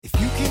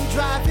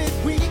drive it,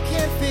 we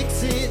can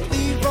fix it.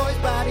 Leroy's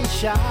Body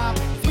Shop.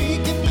 We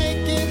can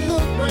make it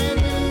look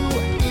brand new.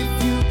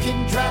 If you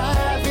can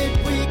drive it,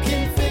 we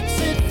can fix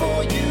it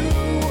for you.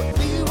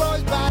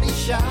 Leroy's Body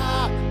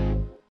Shop.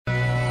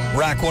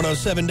 Rock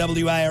 107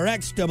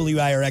 WIRX,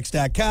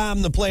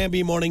 WIRX.com, the Plan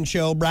B Morning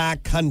Show,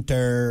 Brock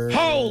Hunter.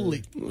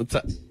 What's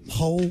up?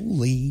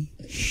 Holy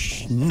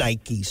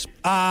Nikes.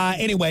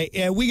 Anyway,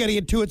 we got to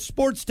get to it.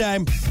 Sports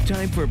time.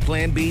 Time for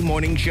Plan B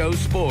Morning Show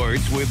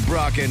Sports with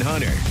Brock and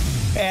Hunter.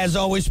 As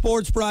always,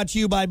 sports brought to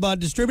you by Bud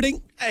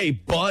Distributing. Hey,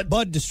 Bud.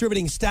 Bud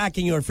Distributing,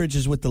 stocking your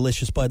fridges with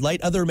delicious Bud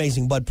Light, other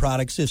amazing Bud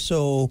products. If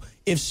so,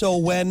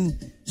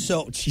 when.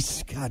 So,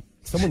 jeez, God.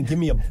 Someone give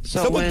me a beer.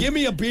 So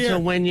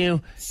when the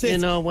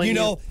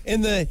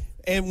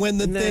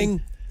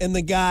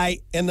guy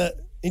and the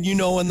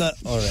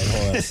all right,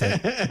 hold on a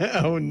second.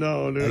 Oh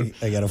no, dude.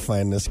 I gotta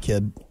find this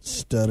kid.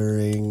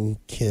 Stuttering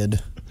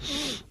kid.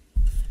 This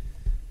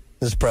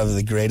is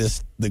probably the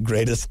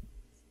greatest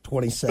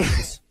 20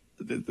 seconds.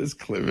 This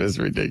clip is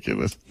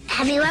ridiculous.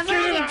 Have you ever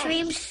had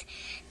dreams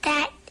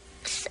that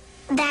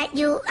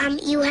you want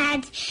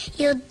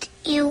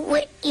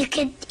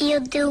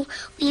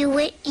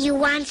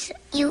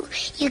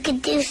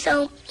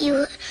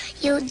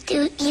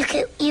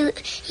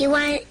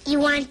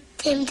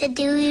him to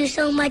do you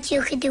so much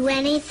you could do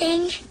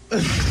anything?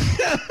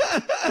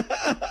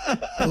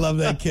 I love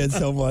that kid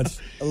so much.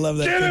 I love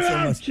that kid so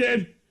much.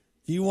 Kid.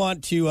 If you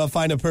want to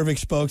find a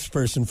perfect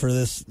spokesperson for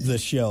this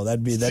show,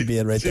 that'd be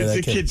it right there.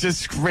 The kid just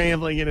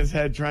scrambling in his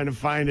head trying to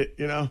find it.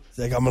 You know, it's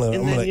like I'm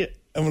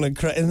gonna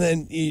cry, and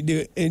then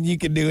you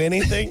can do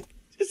anything.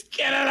 Just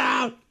get it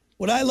out.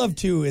 What I love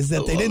too is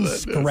that they didn't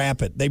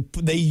scrap it.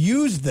 They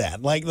used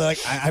that like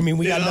I mean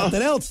we got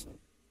nothing else.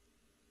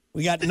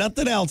 We got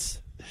nothing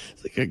else.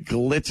 It's like a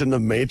glitch in the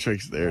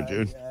Matrix there,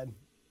 dude. God.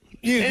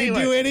 You can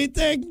do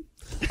anything.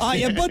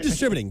 Yeah, Bud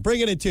Distributing,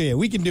 bringing it to you.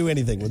 We can do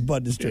anything with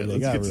Bud Distributing.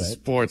 Let's get to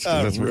sports,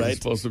 because that's what we're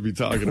supposed to be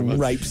talking about.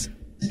 Ripes.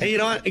 Hey, you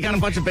know what? I got a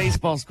bunch of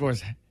baseball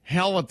scores.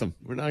 Hell with them.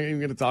 We're not even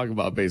going to talk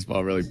about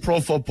baseball, really. Pro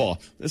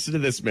football. Listen to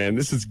this, man.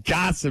 This is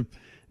gossip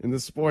in the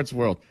sports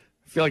world.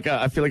 I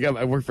feel like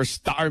I work for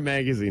Star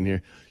Magazine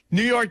here.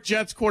 New York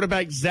Jets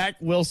quarterback Zach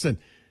Wilson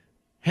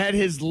had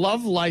his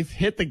love life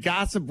hit the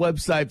gossip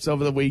websites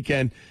over the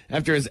weekend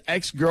after his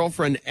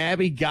ex-girlfriend,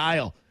 Abby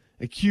Guile,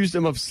 accused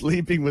him of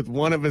sleeping with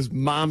one of his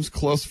mom's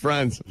close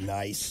friends.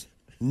 Nice,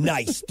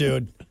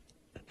 dude.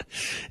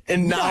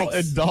 And now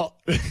adult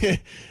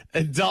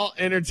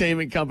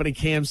entertainment company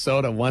Cam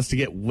Soda wants to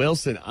get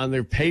Wilson on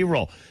their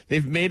payroll.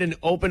 They've made an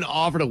open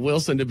offer to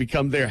Wilson to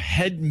become their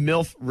head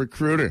MILF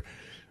recruiter.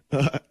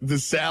 The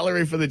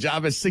salary for the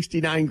job is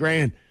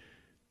 $69,000.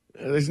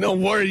 There's no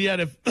word yet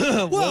if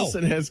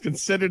Wilson has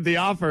considered the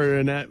offer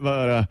in that,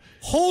 but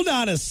hold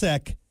on a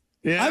sec.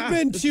 Yeah, I've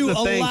been to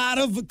a lot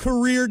of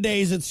career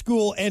days at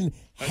school, and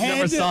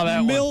head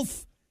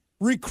MILF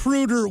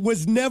recruiter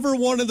was never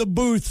one of the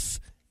booths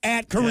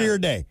at career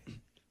day.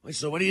 Wait,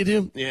 so what do you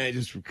do? Yeah, I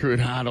just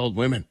recruit hot old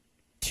women.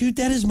 Dude,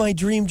 that is my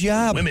dream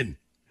job. Women.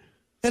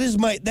 That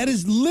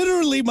is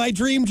literally my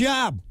dream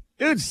job.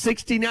 Dude,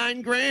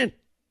 $69,000.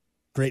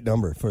 Great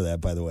number for that,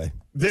 by the way.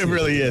 There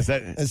really is.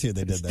 I see what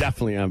they did there.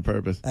 Definitely on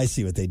purpose. I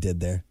see what they did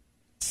there.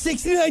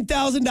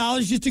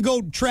 $69,000 just to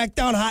go track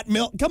down hot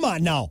milk? Come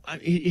on now.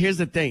 Here's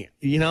the thing.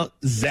 You know,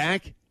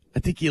 Zach, I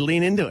think you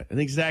lean into it. I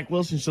think Zach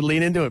Wilson should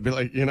lean into it. Be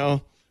like,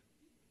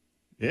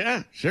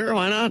 yeah, sure,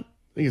 why not?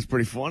 I think it's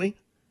pretty funny.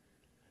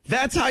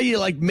 That's how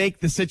you, make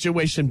the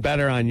situation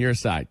better on your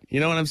side. You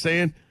know what I'm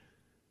saying?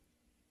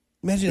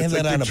 Imagine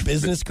having that on a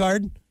business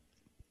card.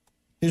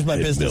 Here's my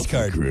business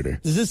card. Recruiter.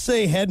 Does this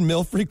say head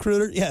MILF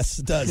recruiter? Yes,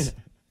 it does.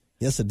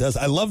 Yes, it does.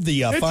 I love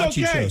the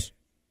Fauci shows.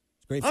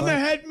 It's great fun. I'm the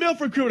head MILF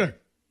recruiter.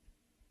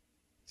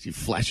 So you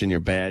flashing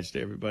your badge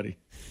to everybody.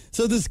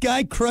 So this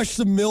guy crushed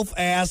some MILF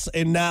ass,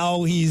 and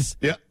now he's...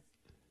 Yeah.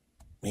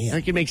 Man.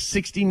 I can make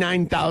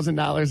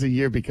 $69,000 a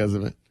year because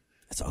of it.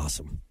 That's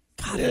awesome.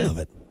 God, I love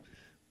it.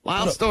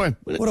 Wild story.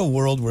 What a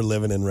world we're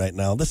living in right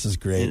now. This is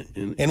great.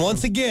 And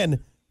once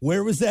again,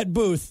 where was that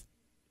booth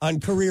on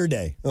career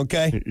day?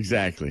 Okay?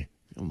 Exactly.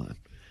 Come on.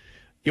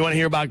 You want to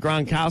hear about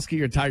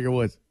Gronkowski or Tiger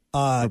Woods?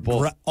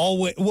 Both.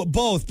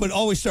 Both, but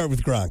always start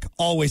with Gronk.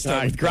 Always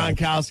start with Gronk.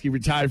 Gronkowski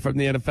retired from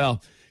the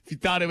NFL. If you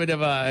thought it would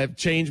have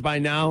changed by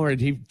now, or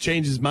he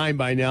changed his mind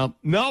by now,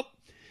 nope.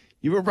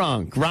 You were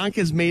wrong. Gronk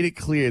has made it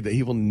clear that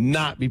he will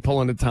not be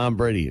pulling a Tom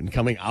Brady and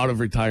coming out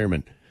of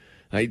retirement.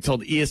 He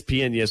told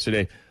ESPN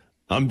yesterday,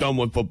 I'm done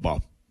with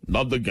football.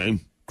 Love the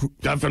game.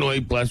 Definitely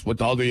blessed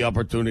with all the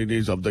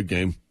opportunities of the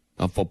game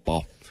of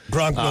football.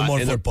 Gronk, no more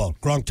football.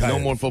 Gronk tired. No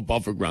more football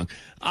for Gronk.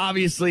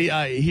 Obviously,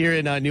 here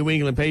in New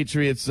England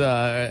Patriots,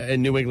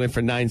 in New England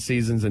for 9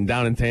 seasons and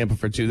down in Tampa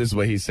for 2, this is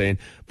what he's saying.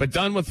 But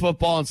done with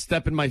football and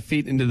stepping my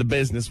feet into the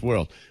business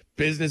world.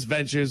 Business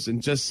ventures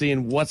and just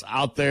seeing what's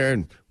out there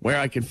and where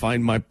I can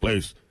find my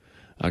place.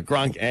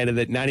 Gronk added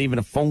that not even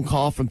a phone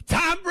call from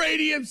Tom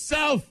Brady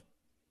himself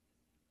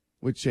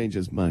would change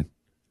his mind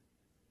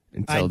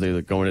until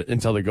they're going to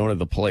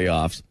the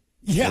playoffs.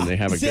 Yeah, and they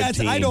have a good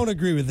team. I don't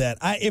agree with that.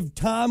 If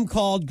Tom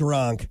called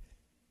Gronk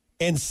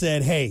and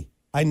said, hey,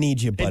 I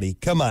need you, buddy.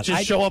 Come on.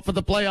 Just show up for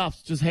the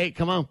playoffs. Just, hey,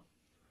 come on.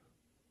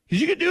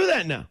 Because you can do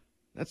that now.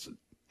 That's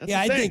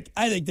yeah, the thing.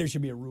 I think there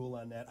should be a rule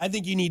on that. I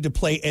think you need to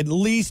play at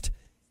least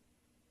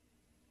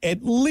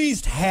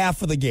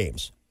half of the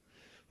games.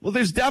 Well,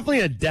 there's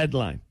definitely a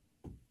deadline.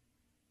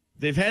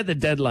 They've had the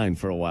deadline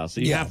for a while,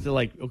 so you have to,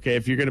 like, okay,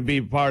 if you're going to be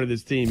a part of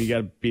this team, you got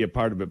to be a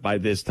part of it by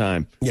this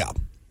time. Yeah.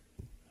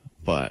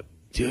 But,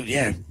 dude,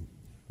 yeah.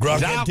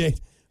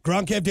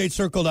 Gronk have date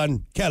circled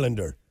on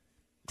calendar.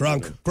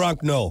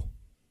 Gronk, no.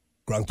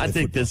 Gronk I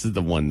think football. this is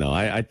the one, though.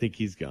 I think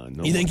he's gone.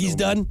 You think he's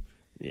done?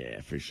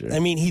 Yeah, for sure. I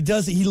mean, he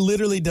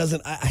literally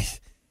doesn't. I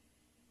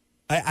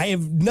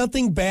have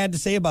nothing bad to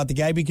say about the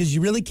guy because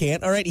you really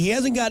can't. All right, he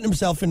hasn't gotten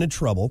himself into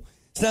trouble.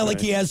 It's not like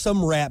he has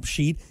some rap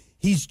sheet.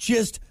 He's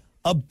just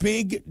a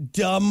big,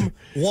 dumb,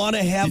 want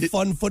to have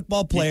fun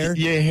football player.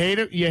 You hate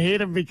him. You hate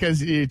him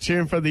because you're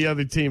cheering for the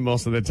other team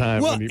most of the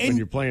time when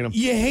you're playing him.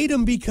 You hate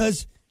him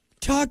because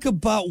talk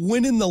about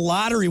winning the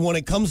lottery when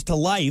it comes to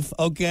life.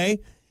 Okay,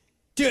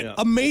 dude,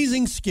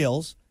 amazing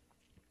skills.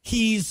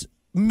 He's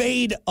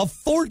made a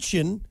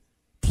fortune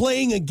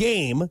playing a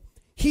game.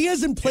 He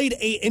hasn't played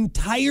an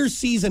entire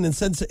season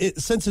since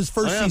his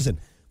first season.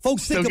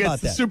 Folks, think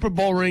about that. Super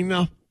Bowl ring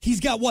now. He's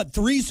got what,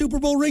 3 Super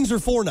Bowl rings or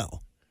 4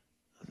 now?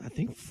 I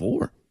think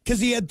 4. Because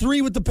he had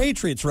 3 with the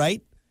Patriots,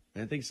 right?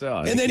 I think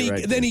so.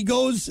 Then he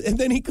goes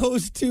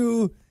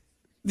to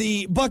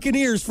the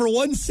Buccaneers for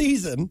 1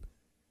 season,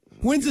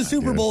 wins the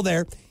Super Bowl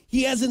there.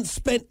 He hasn't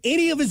spent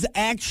any of his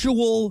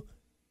actual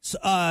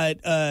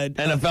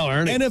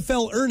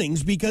NFL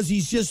earnings because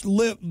he's just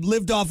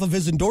lived off of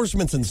his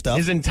endorsements and stuff.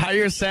 His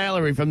entire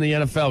salary from the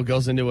NFL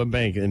goes into a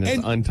bank and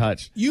it's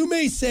untouched. You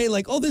may say,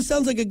 like, oh, this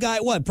sounds like a guy,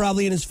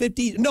 probably in his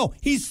 50s? No,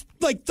 he's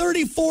like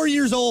 34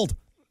 years old.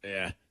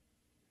 Yeah.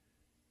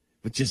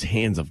 But just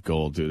hands of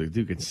gold, dude. The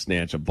dude can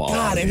snatch a ball.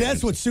 God, and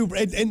that's what's super.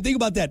 And think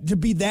about that. To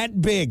be that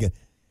big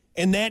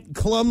and that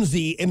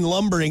clumsy and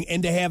lumbering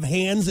and to have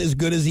hands as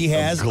good as he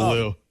has.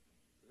 Glue.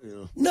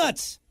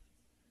 Nuts.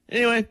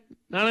 Anyway,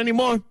 not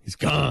anymore. He's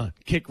gone.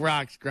 Kick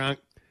rocks, Gronk.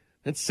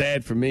 That's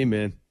sad for me,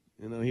 man.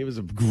 You know, he was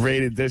a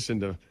great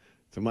addition to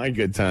my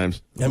good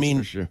times. I mean,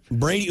 for sure.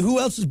 Brady. Who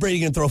else is Brady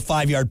going to throw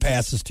 5-yard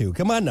passes to?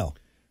 Come on, now.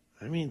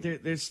 I mean, there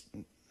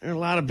are a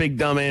lot of big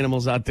dumb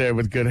animals out there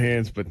with good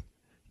hands, but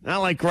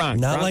not like Gronk.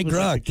 Not like was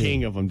Gronk, like the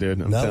king of them, dude.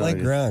 Not like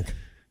Gronk.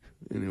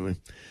 Anyway,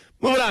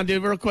 moving on,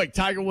 dude. Real quick,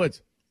 Tiger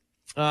Woods.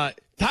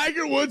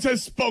 Tiger Woods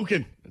has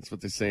spoken. That's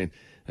what they're saying.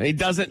 And he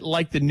doesn't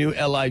like the new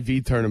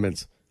LIV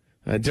tournaments.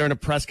 During a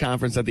press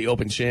conference at the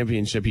Open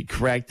Championship, he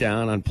cracked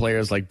down on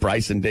players like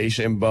Bryson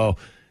DeChambeau,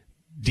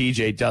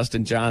 DJ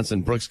Dustin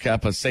Johnson, Brooks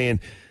Koepka,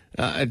 saying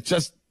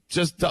just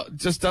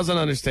doesn't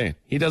understand.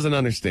 He doesn't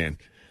understand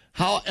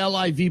how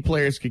LIV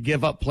players could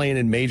give up playing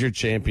in major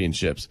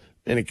championships,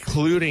 and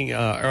accusing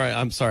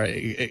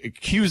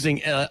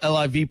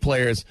LIV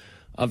players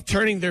of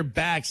turning their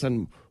backs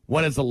on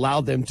what has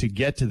allowed them to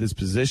get to this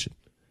position.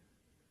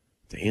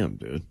 Damn,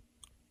 dude.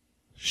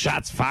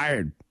 Shots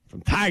fired from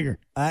Tiger.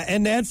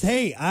 And that's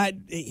a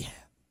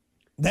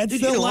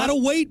lot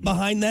of weight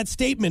behind that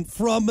statement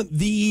from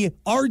the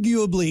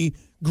arguably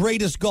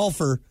greatest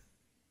golfer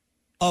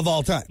of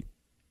all time.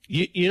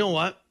 You know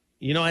what?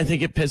 You know, I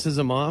think it pisses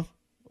him off,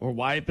 or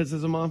why it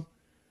pisses him off?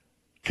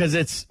 Because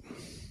it's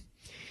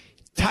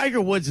Tiger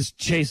Woods is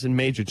chasing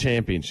major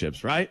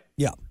championships, right?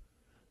 Yeah.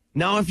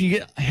 Now, if you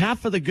get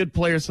half of the good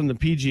players from the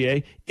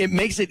PGA, it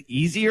makes it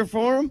easier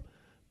for him,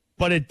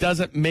 but it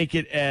doesn't make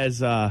it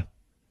as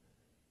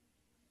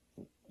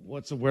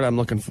what's the word I'm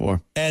looking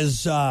for?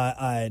 As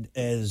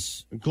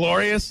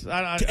glorious?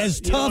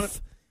 As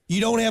tough.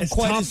 You don't have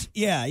quite as...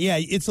 Yeah.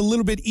 It's a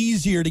little bit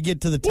easier to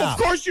get to the top. Well, of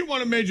course you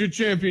won a major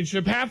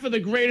championship. Half of the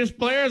greatest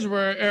players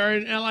are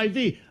in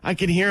LIV. I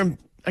can hear him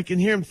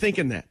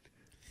thinking that.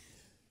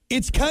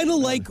 It's kind of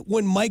like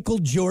when Michael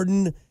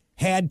Jordan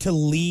had to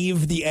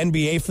leave the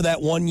NBA for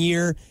that 1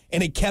 year,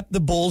 and it kept the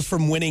Bulls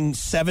from winning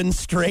 7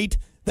 straight.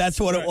 That's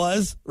what it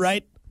was,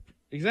 right?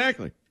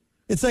 Exactly.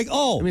 It's like,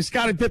 I mean,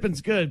 Scottie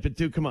Pippen's good, but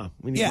dude, come on,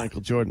 we need Michael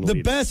Jordan.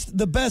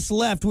 The best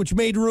left, which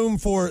made room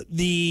for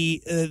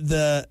the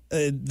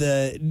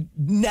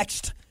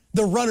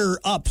runner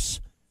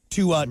ups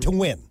to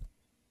win.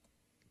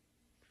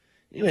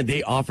 Anyway,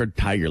 they offered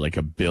Tiger like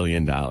 $1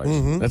 billion.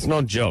 Mm-hmm. That's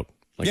no joke.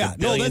 Like $1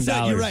 billion. That's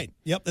not. You're right.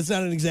 Yep, that's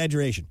not an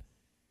exaggeration.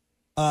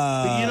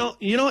 But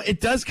you know,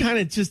 it does kind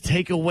of just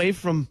take away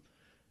from.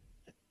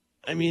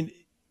 I mean,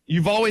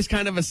 you've always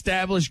kind of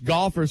established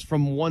golfers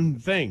from one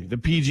thing, the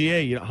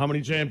PGA. You know, how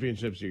many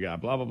championships you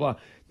got, blah blah blah.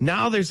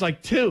 Now there's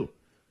like 2,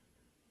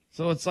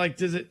 so it's like,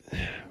 it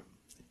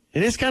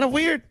is kind of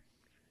weird.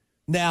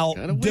 Now,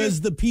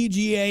 does the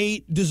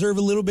PGA deserve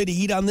a little bit of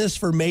heat on this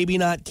for maybe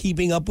not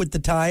keeping up with the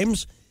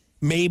times?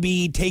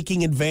 Maybe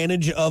taking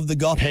advantage of the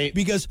golf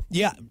because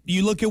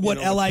you look at what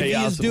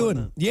LIV is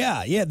doing.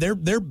 Yeah,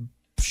 they're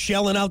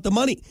shelling out the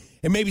money,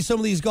 and maybe some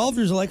of these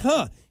golfers are like,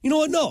 you know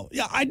what? No,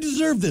 I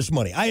deserve this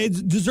money. I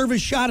deserve a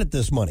shot at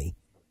this money,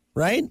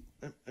 right?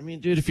 I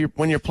mean, dude,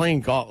 when you're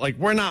playing golf, like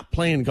we're not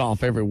playing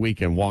golf every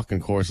weekend, walking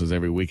courses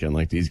every weekend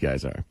like these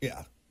guys are.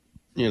 Yeah,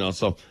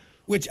 So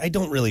which I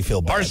don't really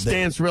feel bad. Our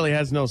stance really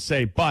has no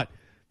say, but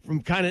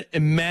from kind of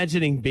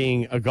imagining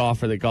being a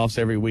golfer that golfs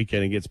every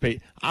weekend and gets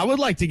paid, I would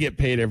like to get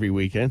paid every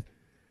weekend.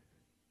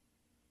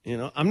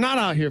 I'm not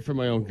out here for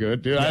my own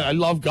good, dude. I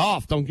love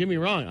golf. Don't get me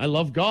wrong. I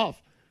love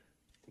golf.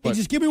 But,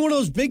 just give me one of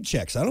those big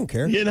checks. I don't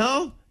care.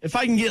 If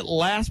I can get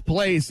last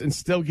place and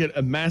still get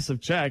a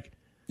massive check,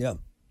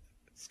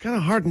 it's kind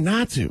of hard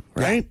not to,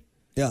 right?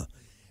 Yeah.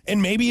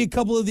 And maybe a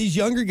couple of these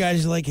younger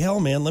guys are like, hell,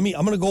 man, I'm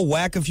going to go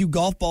whack a few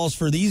golf balls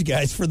for these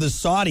guys, for the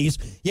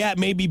Saudis. Yeah, it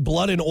may be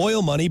blood and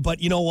oil money,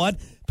 but you know what?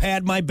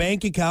 Pad my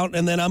bank account,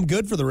 and then I'm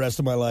good for the rest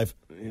of my life.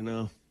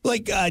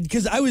 Like,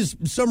 because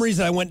for some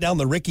reason, I went down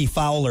the Ricky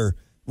Fowler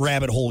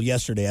rabbit hole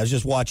yesterday. I was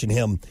just watching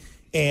him,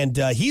 and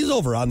he's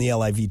over on the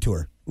LIV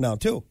tour now,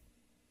 too.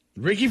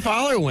 Ricky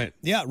Fowler went.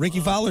 Yeah,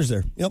 Ricky Fowler's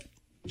there. Yep.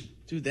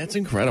 Dude, that's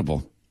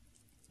incredible.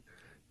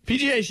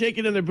 PGA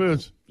shaking in their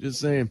boots. Just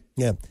saying.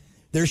 Yeah.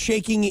 They're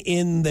shaking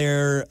in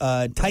their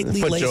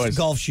tightly laced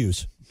golf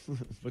shoes.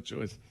 Foot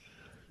choice.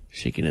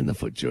 Shaking in the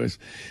foot choice.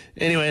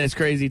 Anyway, it's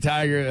crazy.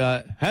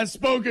 Tiger has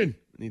spoken.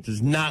 He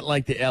does not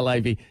like the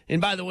LIV. And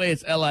by the way,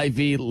 it's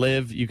LIV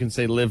Live. You can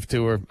say Live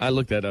Tour. I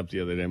looked that up the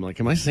other day. I'm like,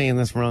 am I saying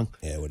this wrong?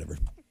 Yeah, whatever.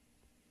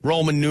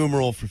 Roman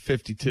numeral for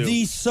 52.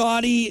 The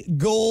Saudi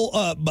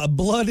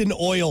blood and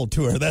oil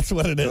tour. That's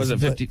what it is. Was it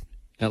 50?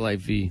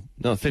 LIV.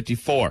 No,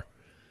 54.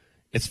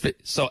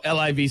 So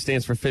LIV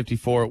stands for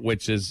 54,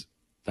 which is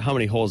how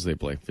many holes they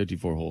play?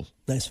 54 holes.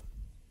 Nice.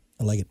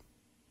 I like it.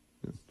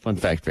 Fun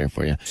fact there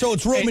for you. So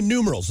it's Roman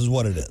numerals is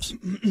what it is.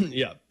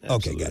 Yeah.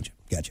 Absolutely. Okay,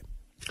 gotcha.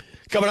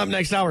 Coming up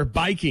next hour,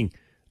 biking.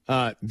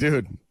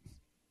 Dude,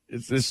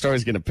 this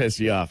story's going to piss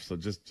you off, so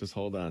just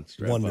hold on.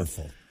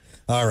 Wonderful.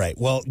 All right.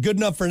 Well, good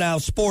enough for now.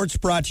 Sports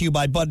brought to you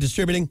by Bud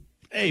Distributing.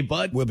 Hey,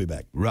 Bud. We'll be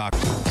back. Rock. All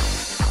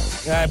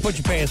right, put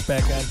your pants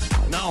back on.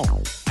 No.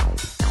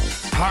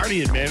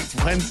 Partying, man. It's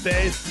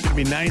Wednesday. It's going to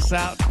be nice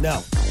out.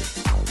 No.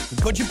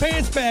 Put your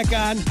pants back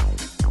on.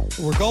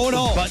 We're going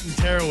home. Button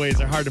tearaways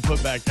are hard to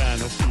put back on.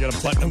 You got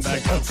to button them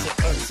back up.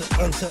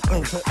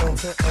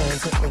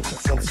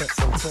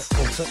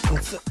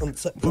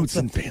 Boots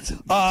and pants.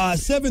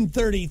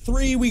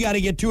 7:33. We got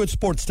to get to it.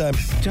 Sports time.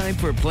 Time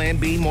for Plan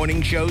B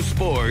Morning Show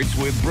Sports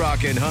with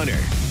Brock and Hunter.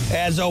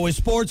 As always,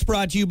 sports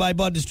brought to you by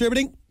Bud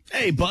Distributing.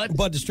 Hey, Bud.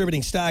 Bud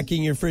Distributing,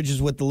 stocking your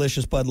fridges with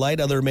delicious Bud Light,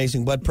 other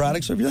amazing Bud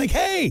products. So if you're like,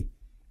 hey,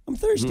 I'm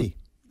thirsty,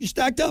 you're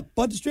stocked up.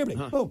 Bud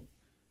Distributing. Boom.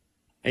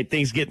 Hey,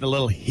 things getting a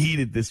little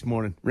heated this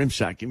morning. Rim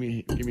shot. Give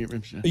me a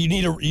rim shot. You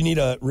need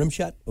a rim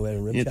shot? Oh, a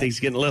rim shot? Things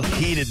getting a little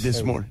heated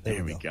this morning.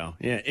 There we go.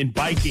 Yeah, in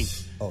biking.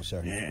 Oh,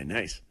 sorry. Yeah,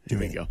 nice. Here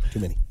we go. Too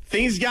many.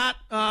 Things got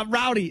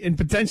rowdy and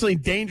potentially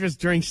dangerous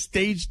during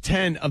Stage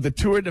 10 of the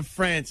Tour de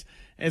France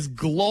as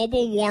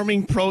global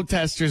warming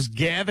protesters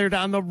gathered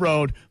on the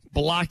road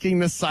blocking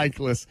the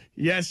cyclists.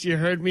 Yes, you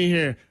heard me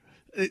here.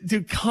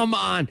 Dude, come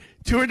on.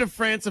 Tour de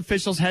France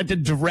officials had to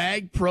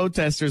drag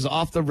protesters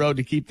off the road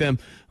to keep them,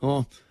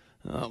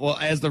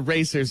 as the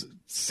racers,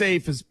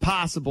 safe as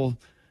possible.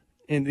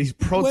 And these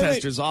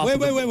protesters off.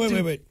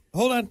 Wait.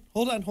 Hold on.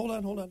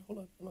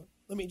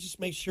 Let me just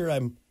make sure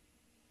I'm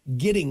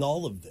getting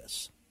all of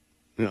this.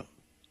 Yeah.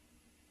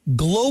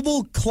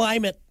 Global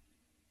climate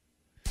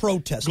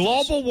protesters.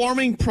 Global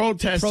warming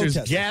protesters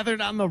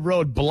gathered on the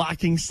road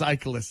blocking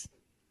cyclists.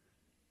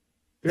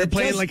 They're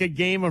playing like a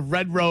game of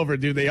Red Rover,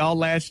 dude. They all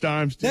latched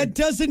arms. Dude. That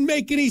doesn't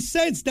make any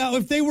sense. Now,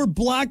 if they were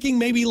blocking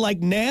maybe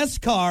like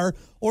NASCAR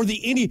or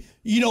the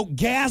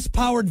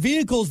gas-powered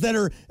vehicles that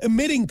are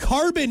emitting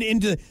carbon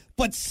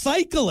but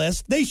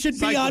cyclists, they should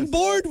be on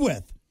board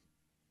with.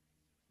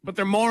 But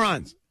they're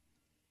morons.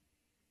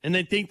 And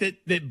they think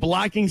that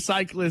blocking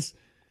cyclists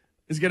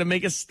is going to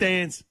make a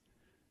stance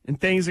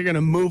and things are going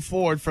to move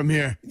forward from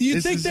here.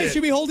 You think they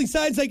should be holding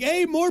signs like,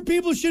 hey, more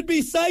people should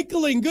be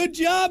cycling. Good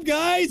job,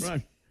 guys.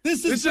 Right.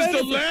 This is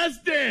the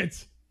last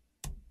dance.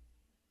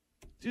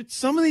 Dude,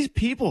 some of these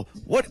people,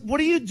 what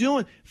are you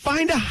doing?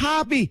 Find a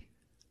hobby.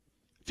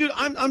 Dude,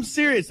 I'm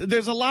serious.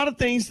 There's a lot of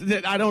things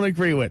that I don't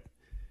agree with.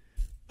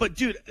 But,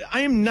 dude,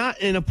 I am not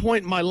in a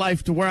point in my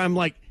life to where I'm,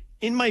 like,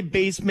 in my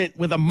basement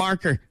with a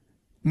marker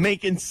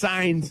making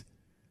signs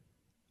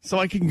so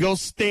I can go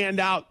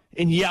stand out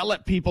and yell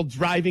at people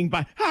driving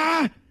by.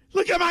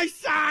 Look at my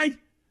sign.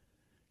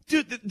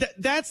 Dude,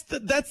 that's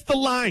the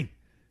line.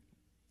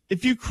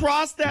 If you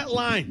cross that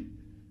line,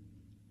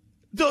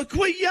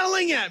 quit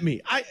yelling at me.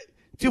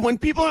 Dude, when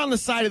people are on the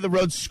side of the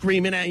road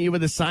screaming at you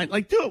with a sign,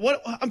 like, dude,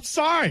 what? I'm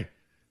sorry.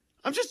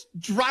 I'm just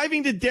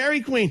driving to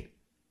Dairy Queen.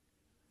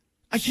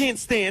 I can't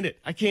stand it.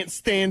 I can't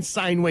stand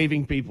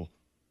sign-waving people.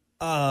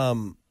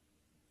 And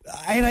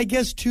I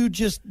guess, too,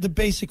 just the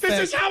basic fact.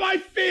 This is how I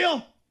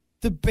feel.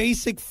 The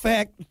basic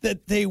fact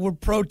that they were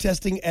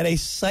protesting at a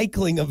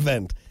cycling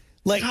event.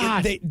 Like,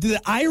 the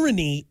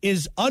irony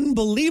is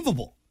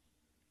unbelievable.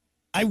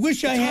 I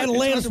wish I had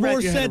Lance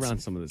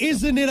Morset's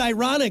Isn't It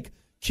Ironic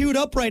queued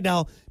up right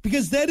now,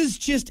 because that is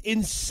just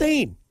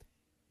insane.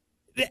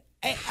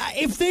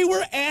 If they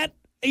were at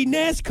a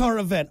NASCAR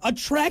event, a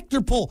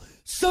tractor pull,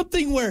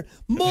 something where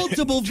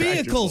multiple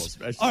vehicles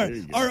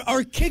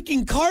are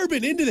kicking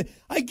carbon into the.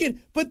 I get,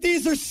 but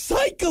these are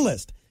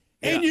cyclists,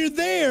 and you're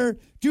there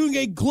doing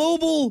a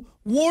global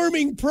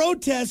warming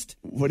protest.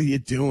 What are you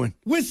doing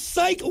with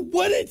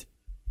What it?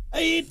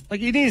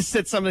 Like, you need to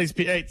sit some of these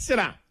people. Hey, sit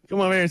down. Come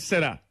over here and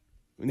sit down.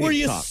 Were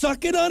you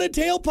sucking on a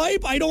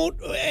tailpipe? I don't.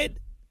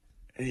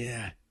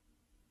 Yeah.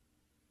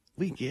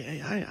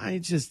 I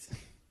just.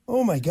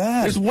 Oh my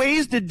God! There's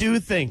ways to do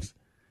things.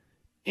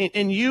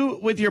 And you,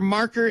 with your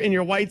marker and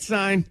your white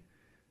sign,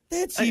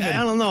 that's even.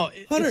 I don't know,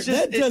 Hunter.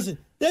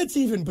 That's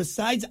even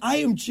besides. I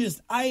am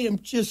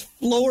just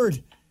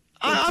floored.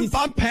 I'm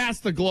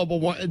past the global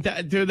one,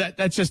 dude.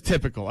 That's just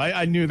typical.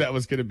 I knew that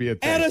was going to be a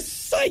thing. At a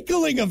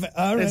cycling event.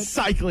 All right. A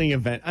cycling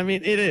event. I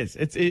mean, it is.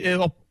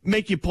 It'll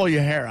make you pull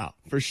your hair out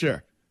for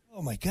sure.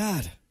 Oh my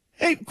God!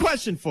 Hey,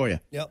 question for you.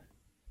 Yep.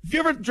 Have you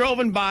ever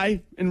driven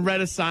by and read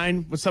a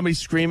sign with somebody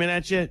screaming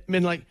at you and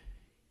been like,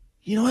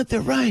 you know what?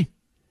 They're right.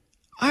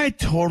 I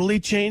totally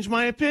changed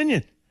my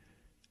opinion.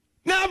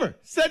 Never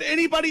said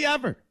anybody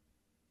ever.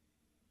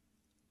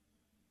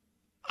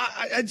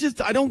 I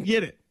don't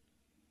get it.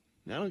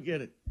 I don't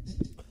get it.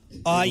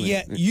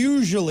 Yeah,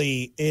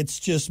 usually it's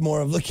just more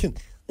of looking.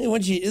 Hey,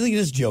 look at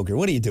this joker.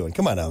 What are you doing?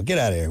 Come on now, get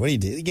out of here. What are you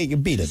doing? You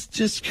beat it.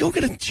 Just go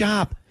get a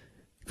job.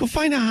 Go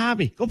find a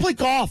hobby. Go play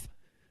golf.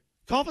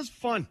 Golf is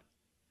fun.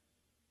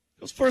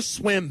 Go for a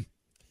swim.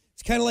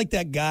 It's kind of like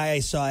that guy I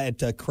saw at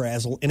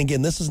Krasl. And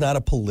again, this is not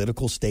a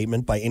political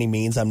statement by any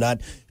means. I'm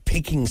not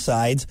picking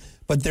sides.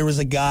 But there was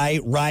a guy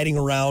riding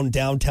around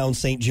downtown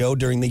St. Joe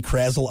during the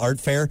Krasl Art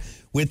Fair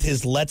with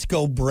his Let's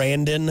Go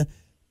Brandon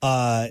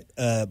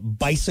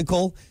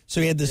bicycle.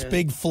 So he had this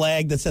big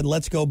flag that said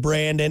Let's Go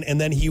Brandon. And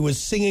then he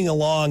was singing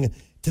along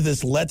to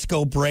this Let's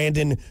Go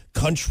Brandon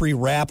country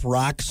rap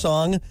rock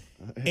song.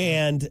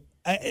 And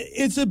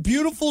it's a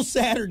beautiful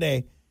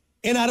Saturday.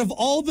 And out of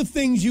all the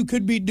things you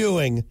could be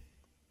doing,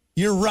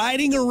 you're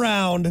riding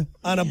around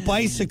on a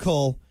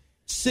bicycle,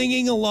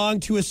 singing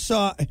along to a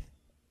song.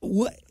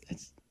 What?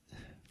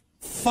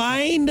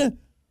 Find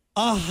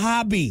a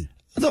hobby.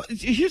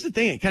 Here's the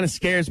thing. It kind of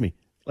scares me.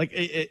 Like,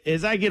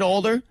 as I get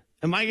older,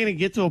 am I going to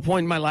get to a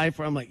point in my life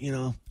where I'm like,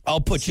 I'll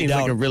put you down.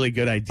 Seems like a really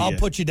good idea. I'll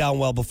put you down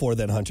well before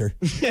then, Hunter.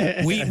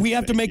 We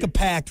have to make a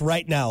pact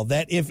right now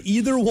that if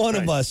either one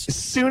of us, as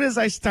soon as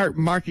I start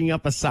marking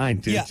up a sign,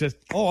 dude,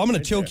 I'm going to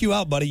choke you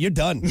out, buddy. You're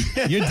done.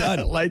 You're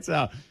done. Lights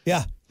out.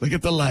 Yeah. Look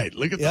at the light.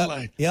 Look at the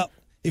light. Yep.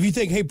 If you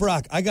think, hey,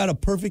 Brock, I got a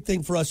perfect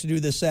thing for us to do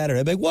this Saturday,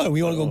 I'm like, what?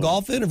 We want to go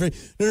golfing?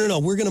 No.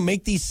 We're going to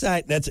make these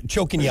signs. That's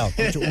choking you out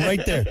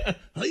right there.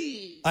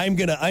 I am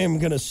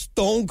gonna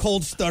stone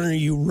cold stunner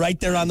you right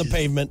there on the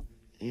pavement.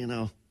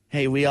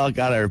 Hey, we all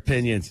got our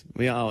opinions.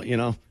 We all,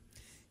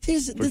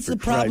 This is the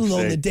problem, though,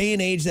 in the day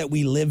and age that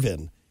we live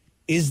in,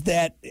 is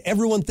that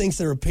everyone thinks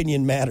their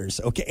opinion matters,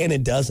 okay, and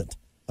it doesn't.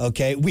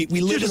 Okay, we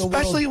live in a world,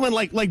 especially when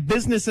like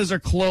businesses are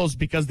closed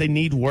because they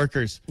need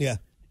workers. Yeah,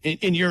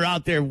 and you're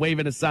out there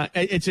waving a sign.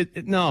 It's just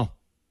no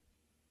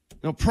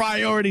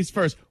priorities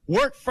first.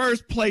 Work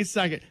first, play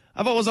second.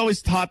 I've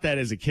always taught that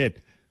as a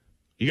kid.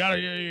 You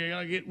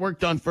gotta get work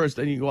done first,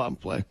 then you go out and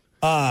play.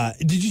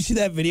 Did you see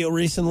that video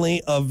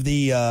recently of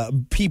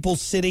the people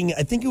sitting?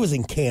 I think it was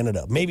in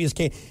Canada. Maybe it's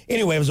Canada.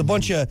 Anyway, it was a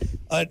bunch of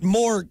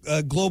more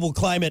global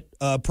climate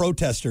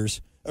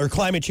protesters or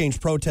climate change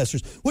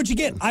protesters. Which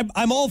again,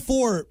 I'm all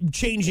for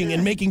changing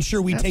and making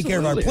sure we take care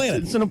of our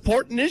planet. It's an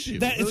important issue.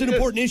 It's an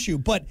important issue.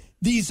 But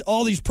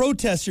all these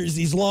protesters,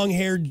 these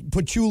long-haired,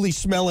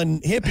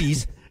 patchouli-smelling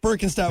hippies,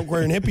 Birkenstock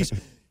wearing hippies,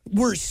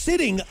 were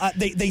sitting.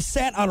 They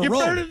sat on a road.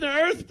 You're burning the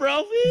earth,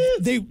 bro.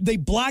 They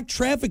blocked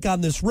traffic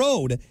on this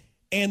road.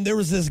 And there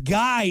was this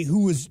guy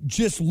who was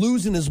just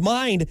losing his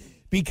mind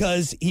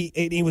because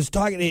he was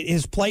talking.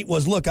 His plight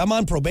was, look, I'm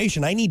on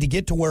probation. I need to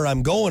get to where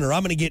I'm going or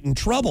I'm going to get in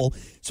trouble.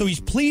 So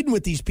he's pleading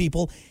with these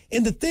people.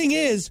 And the thing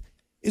is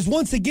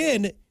once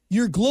again,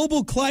 your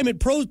global climate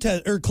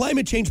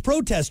change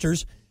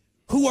protesters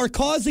who are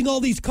causing all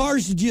these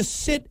cars to just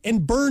sit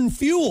and burn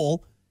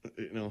fuel,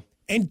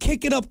 and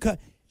kick it up.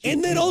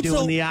 And then also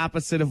doing the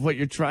opposite of what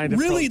you're trying to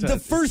really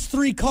protest. The first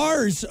three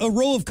cars, a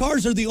row of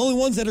cars, are the only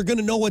ones that are going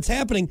to know what's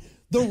happening.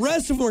 The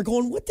rest of them are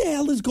going, what the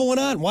hell is going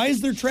on? Why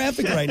is there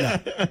traffic right now?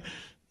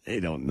 They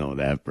don't know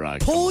that,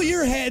 Brock. Pull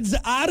your heads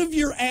out of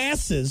your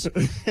asses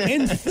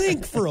and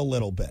think for a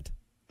little bit.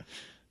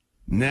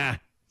 Nah,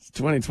 it's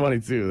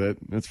 2022.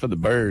 That's for the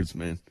birds,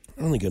 man.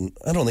 I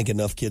don't think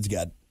enough kids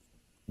got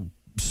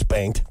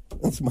spanked.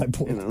 That's my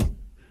point.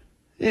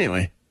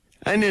 Anyway,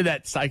 I knew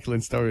that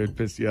cycling story would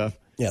piss you off.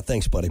 Yeah,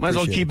 thanks, buddy. Might as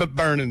well keep it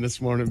burning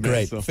this morning,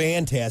 man. Great,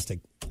 fantastic.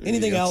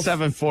 Anything else?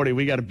 7:40.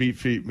 We got to beat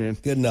feet, man.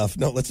 Good enough.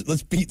 No,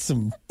 let's beat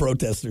some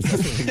protesters.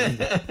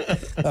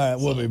 All right,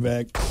 we'll be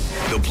back.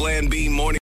 The Plan B morning.